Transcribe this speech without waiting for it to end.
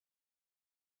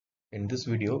In this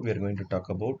video, we are going to talk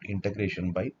about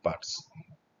integration by parts.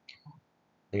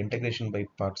 The integration by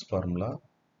parts formula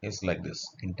is like this.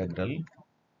 Integral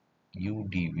u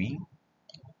dv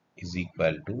is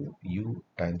equal to u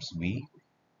times v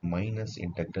minus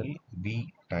integral v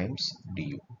times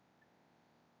du.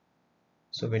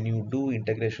 So when you do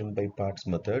integration by parts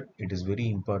method, it is very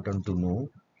important to know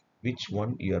which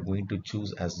one you are going to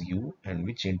choose as u and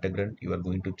which integrand you are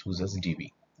going to choose as dv.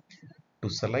 To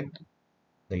select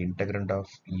the integrand of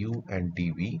u and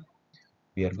dv,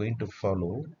 we are going to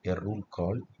follow a rule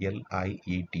called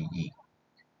LIATE.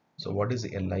 So what is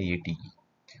LIATE?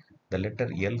 The letter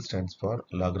L stands for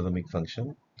logarithmic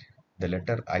function. The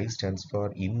letter I stands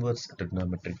for inverse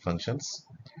trigonometric functions.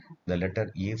 The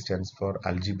letter A stands for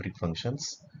algebraic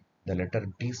functions. The letter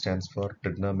T stands for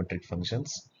trigonometric functions.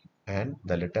 And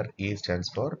the letter A stands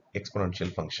for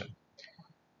exponential function.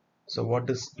 So what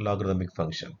is logarithmic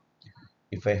function?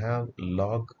 If I have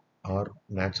log or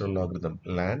natural logarithm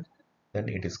ln, then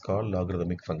it is called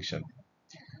logarithmic function.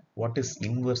 What is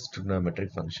inverse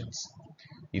trigonometric functions?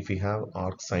 If we have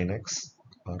arc sin x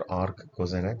or arc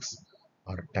cosine x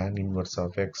or tan inverse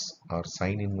of x or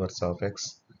sine inverse of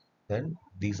x, then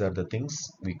these are the things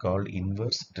we call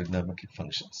inverse trigonometric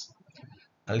functions.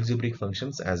 Algebraic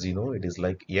functions, as you know, it is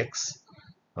like x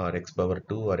or x power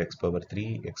 2 or x power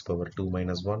 3, x power 2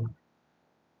 minus 1,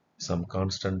 some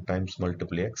constant times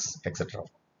multiple x, etc.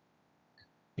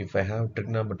 If I have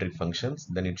trigonometric functions,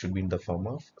 then it should be in the form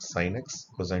of sin x,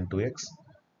 cosine 2x,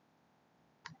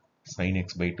 sin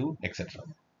x by 2, etc.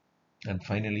 And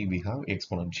finally, we have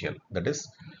exponential. That is,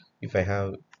 if I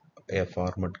have a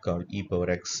format called e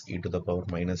power x, e to the power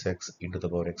minus x, e to the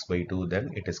power x by 2, then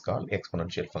it is called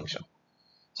exponential function.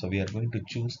 So we are going to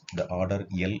choose the order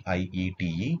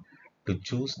LIATE to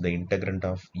choose the integrand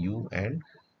of u and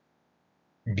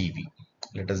dv.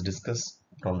 Let us discuss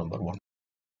problem number 1.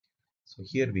 So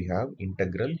here we have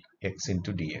integral x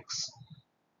into dx.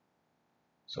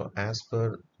 So as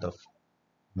per the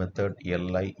method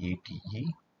LIATE,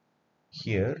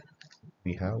 here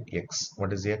we have x.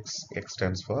 What is x? X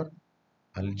stands for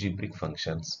algebraic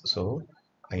functions. So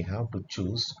I have to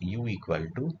choose u equal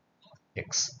to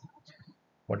x.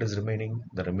 What is remaining?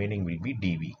 The remaining will be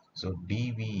dv. So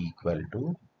dv equal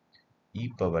to e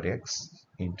power x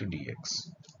into dx.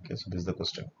 Okay, so this is the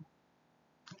question.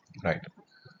 Right.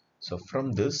 So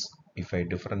from this, if I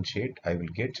differentiate, I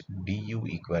will get du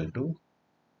equal to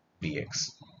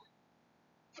dx.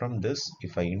 From this,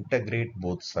 if I integrate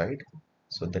both sides,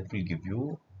 so that will give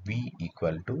you v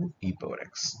equal to e power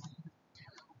x.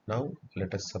 Now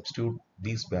let us substitute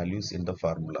these values in the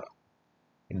formula,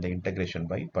 in the integration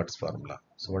by parts formula.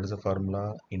 So what is the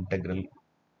formula? Integral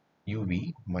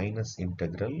uv minus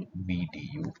integral v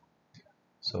du.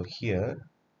 So here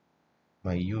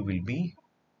my u will be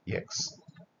x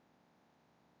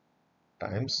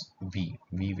times v.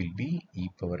 V will be e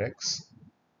power x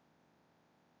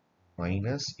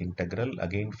minus integral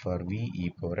again for v e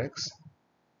power x.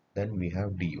 Then we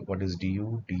have du. What is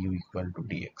du? Du equal to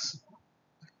dx.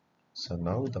 So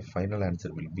now the final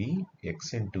answer will be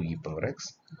x into e power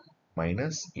x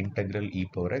minus integral e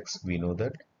power x. We know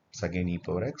that it's again e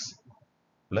power x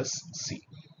plus c.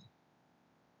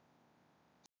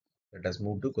 Let us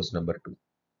move to question number 2.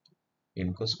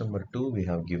 In question number 2, we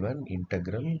have given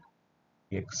integral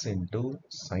x into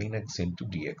sin x into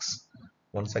dx.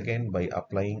 Once again, by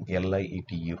applying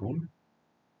LIATE rule,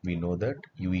 we know that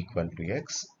u equal to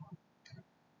x,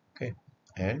 okay,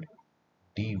 and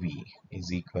dv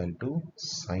is equal to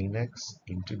sin x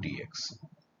into dx.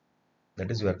 That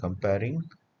is, we are comparing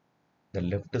the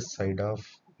left side of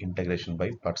integration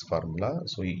by parts formula.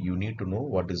 So you need to know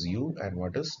what is u and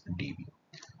what is dv.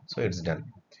 So it's done.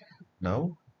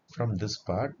 Now from this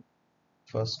part,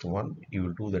 first one you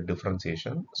will do the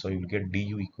differentiation. So you will get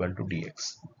du equal to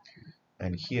dx.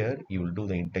 And here you will do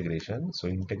the integration. So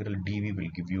integral dv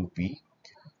will give you v.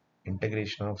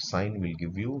 Integration of sine will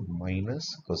give you minus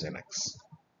cosine x.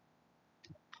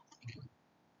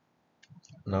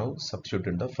 Now substitute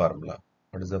in the formula.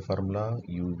 What is the formula?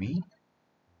 uv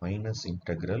minus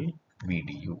integral v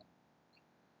du.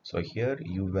 So here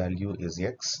u value is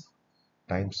x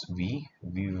times v.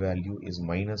 V value is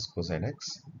minus cosine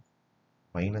x,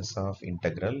 minus of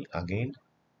integral again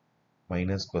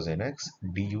minus cosine x,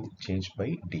 du changed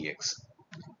by dx.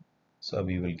 So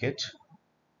we will get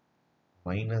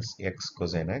minus x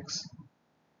cosine x.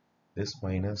 This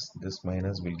minus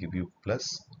will give you plus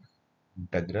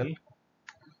integral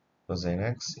cosine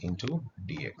x into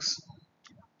dx.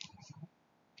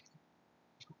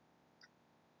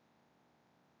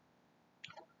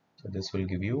 So this will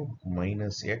give you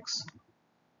minus x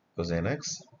cosine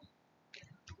x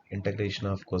integration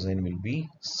of cosine will be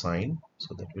sine,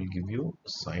 so that will give you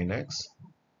sine x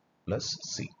plus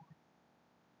c.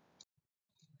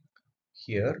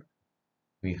 Here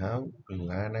we have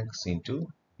ln x into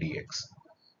dx.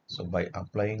 So by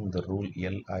applying the rule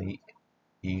LIETE,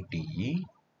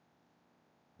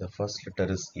 the first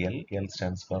letter is L. L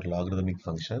stands for logarithmic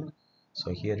function.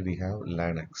 So here we have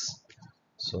ln x.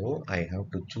 So I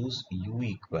have to choose u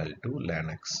equal to ln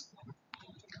x.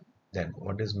 Then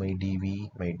what is my dv?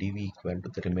 My dv equal to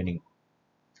the remaining.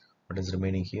 What is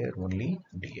remaining here? Only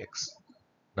dx.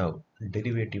 Now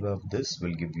derivative of this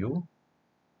will give you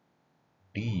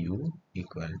du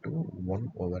equal to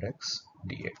 1 over x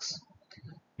dx.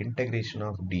 Integration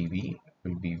of dv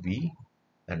will be v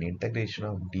and integration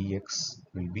of dx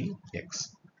will be x.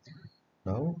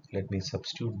 Now let me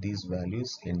substitute these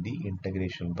values in the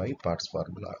integration by parts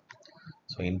formula.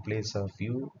 So in place of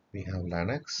u we have ln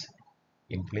x,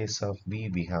 in place of v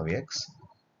we have x,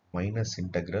 minus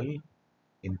integral,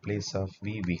 in place of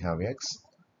v we have x,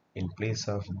 in place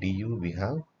of du we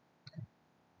have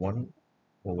 1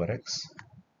 over x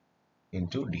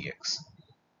into dx.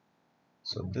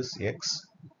 So this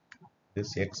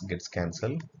x gets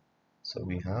cancelled. So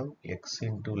we have x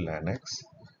into ln x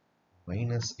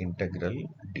minus integral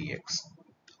dx.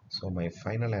 So my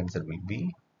final answer will be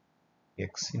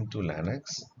x into ln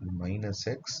x minus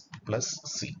x plus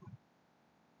c.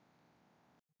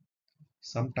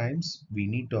 Sometimes we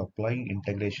need to apply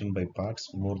integration by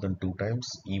parts more than 2 times,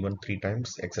 even 3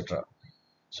 times, etc.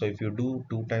 So if you do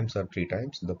 2 times or 3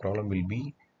 times, the problem will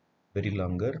be very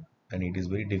longer and it is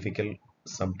very difficult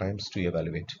sometimes to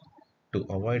evaluate. To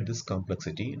avoid this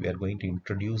complexity, we are going to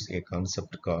introduce a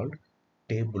concept called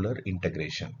tabular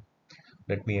integration.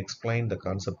 Let me explain the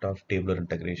concept of tabular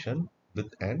integration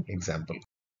with an example.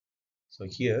 So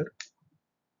here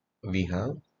we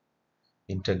have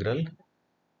integral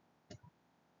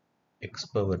x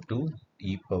power 2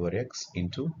 e power x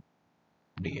into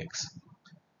dx.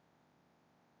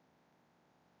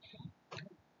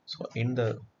 So in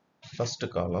the first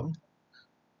column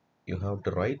you have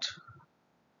to write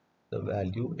the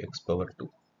value x power 2.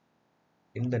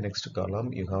 In the next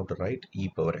column you have to write e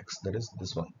power x, that is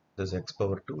this one. This x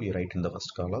power 2 you write in the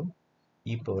first column,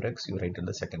 e power x you write in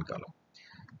the second column.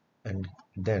 And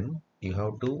then you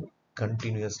have to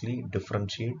continuously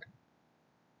differentiate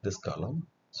this column.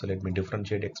 So let me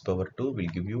differentiate x power 2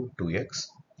 will give you 2x,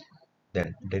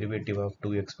 then derivative of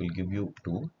 2x will give you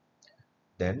 2,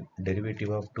 then derivative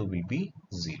of 2 will be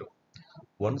 0.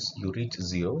 Once you reach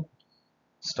 0,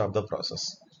 stop the process.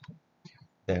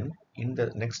 Then in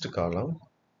the next column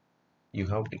you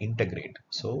have to integrate.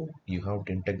 So you have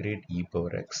to integrate e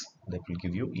power x, that will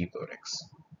give you e power x.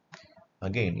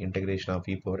 Again integration of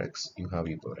e power x, you have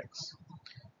e power x.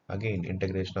 Again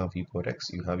integration of e power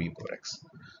x, you have e power x.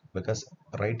 Because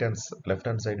left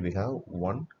hand side we have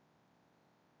 1,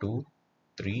 2,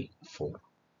 3, 4.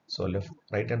 So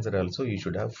right hand side also you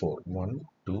should have 4. 1,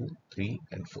 2, 3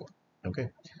 and 4. Okay.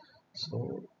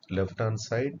 So left hand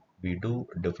side we do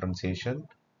differentiation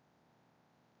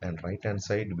and right hand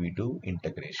side we do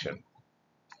integration.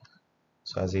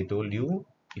 So as I told you,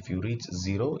 if you reach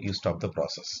 0 you stop the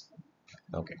process.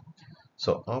 Okay.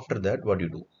 So after that what you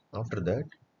do? After that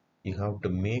you have to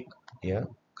make a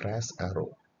cross arrow.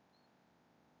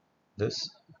 This,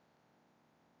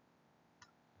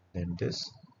 then this,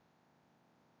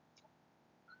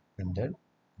 and then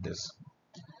this.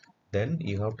 Then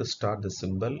you have to start the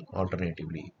symbol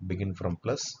alternatively. Begin from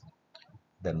plus,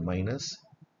 then minus,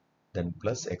 then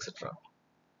plus, etc.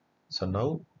 So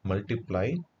now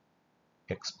multiply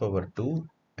x power 2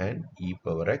 and e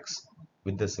power x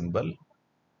with the symbol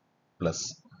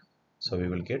plus. So we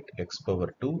will get x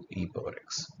power 2 e power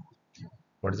x.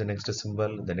 What is the next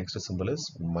symbol? The next symbol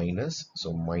is minus.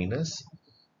 So minus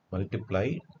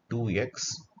multiply 2x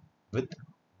with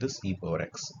this e power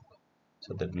x.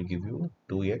 So that will give you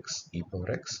 2x e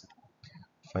power x.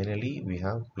 Finally we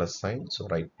have plus sign, so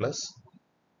write plus.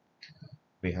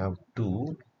 We have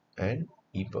 2 and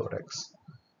e power x.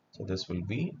 So this will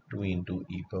be 2 into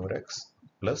e power x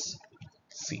plus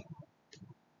c.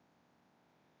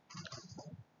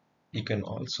 You can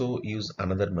also use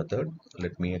another method.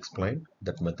 Let me explain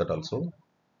that method also.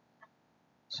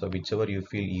 So whichever you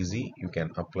feel easy, you can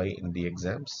apply in the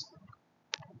exams.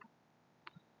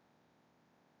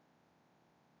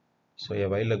 So a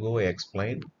while ago I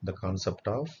explained the concept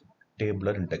of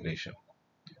tabular integration.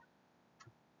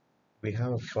 We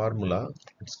have a formula,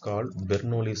 it's called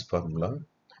Bernoulli's formula.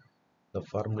 The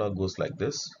formula goes like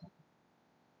this: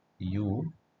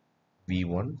 u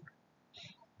v1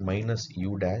 minus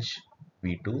u dash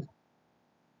v2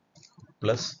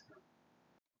 plus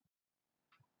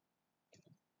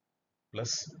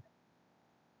plus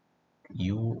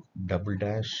u double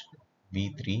dash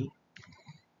v3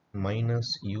 minus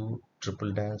u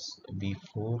triple dash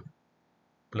v4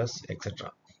 plus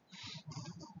etc.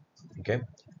 Okay,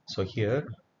 so here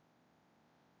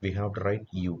we have to write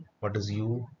u. What is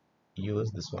u? U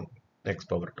is this one, x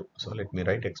power 2. So let me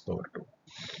write x power 2.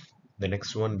 The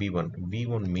next one v1.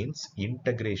 V1 means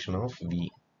integration of v.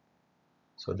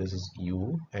 So this is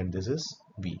u and this is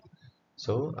v.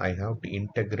 So I have to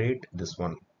integrate this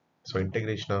one. So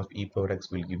integration of e power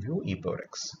x will give you e power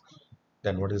x.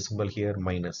 Then what is the symbol here?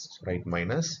 Minus. Right,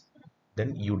 minus.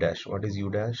 Then u dash. What is u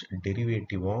dash?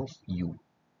 Derivative of u.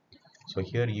 So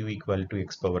here u equal to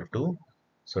x power 2.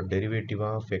 So derivative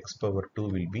of x power 2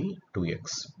 will be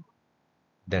 2x.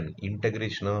 Then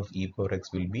integration of e power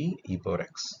x will be e power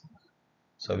x.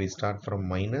 So we start from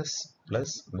minus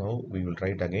plus. Now we will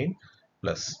write again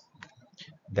plus.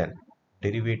 Then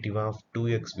derivative of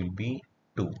 2x will be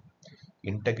 2.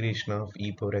 Integration of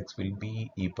e power x will be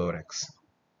e power x.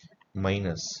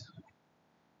 Minus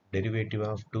derivative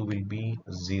of 2 will be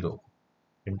 0.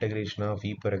 Integration of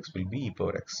e power x will be e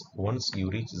power x. Once you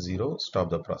reach 0, stop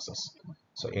the process.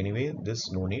 So anyway,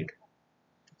 this no need.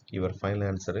 Your final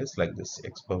answer is like this: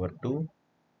 x power 2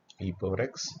 e power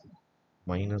x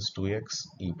minus 2x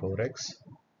e power x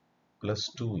plus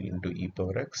 2 into e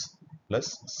power x plus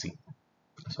c.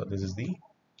 So this is the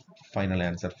final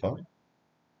answer for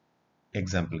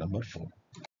example number 4.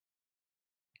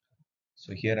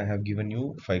 So here I have given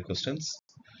you 5 questions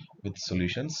with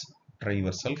solutions. Try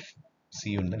yourself.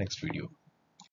 See you in the next video.